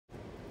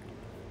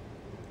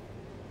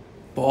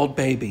Bald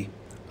Baby,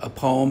 a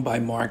poem by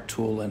Mark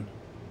Tulin.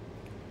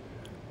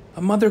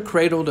 A mother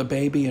cradled a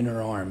baby in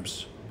her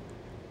arms,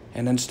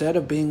 and instead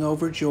of being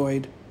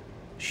overjoyed,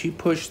 she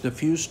pushed the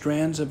few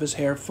strands of his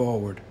hair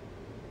forward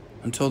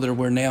until there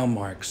were nail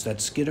marks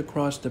that skid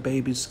across the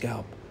baby's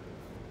scalp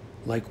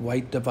like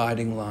white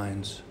dividing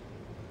lines.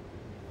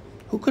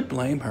 Who could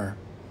blame her?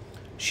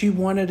 She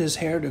wanted his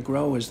hair to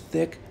grow as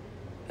thick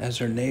as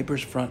her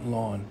neighbor's front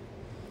lawn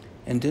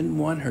and didn't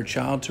want her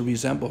child to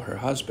resemble her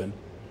husband,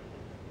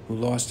 who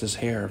lost his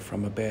hair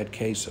from a bad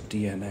case of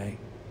DNA.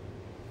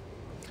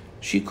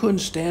 She couldn't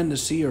stand to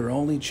see her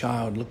only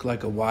child look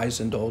like a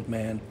wizened old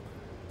man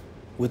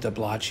with a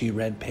blotchy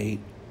red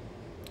paint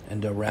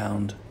and a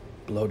round,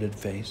 bloated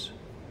face.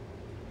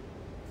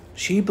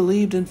 She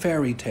believed in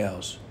fairy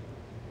tales,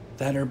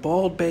 that her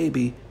bald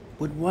baby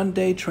would one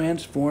day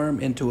transform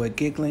into a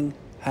giggling,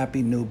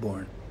 happy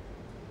newborn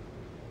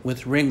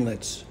with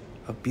ringlets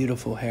of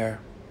beautiful hair.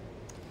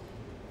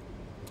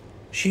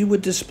 She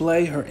would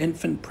display her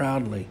infant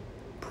proudly,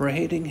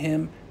 parading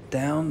him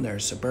down their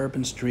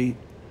suburban street,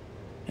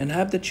 and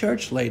have the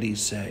church ladies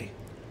say,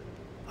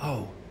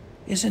 "Oh,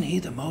 isn't he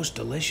the most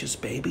delicious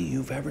baby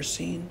you've ever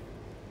seen?"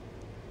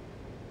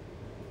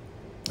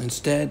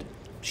 Instead,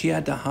 she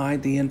had to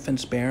hide the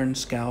infant's barren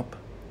scalp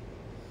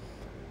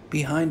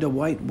behind a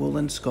white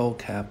woolen skull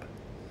cap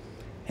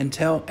and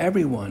tell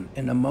everyone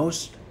in a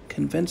most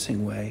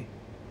convincing way,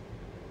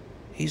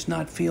 "He's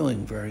not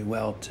feeling very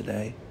well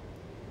today."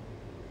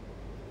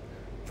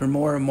 For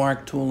more of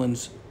Mark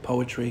Tulin's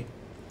poetry,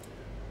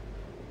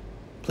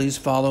 please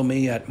follow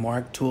me at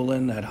Mark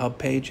Tulin at Hub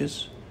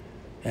Pages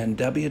and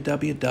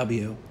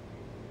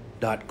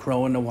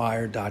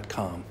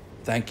www.crowinthewire.com.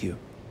 Thank you.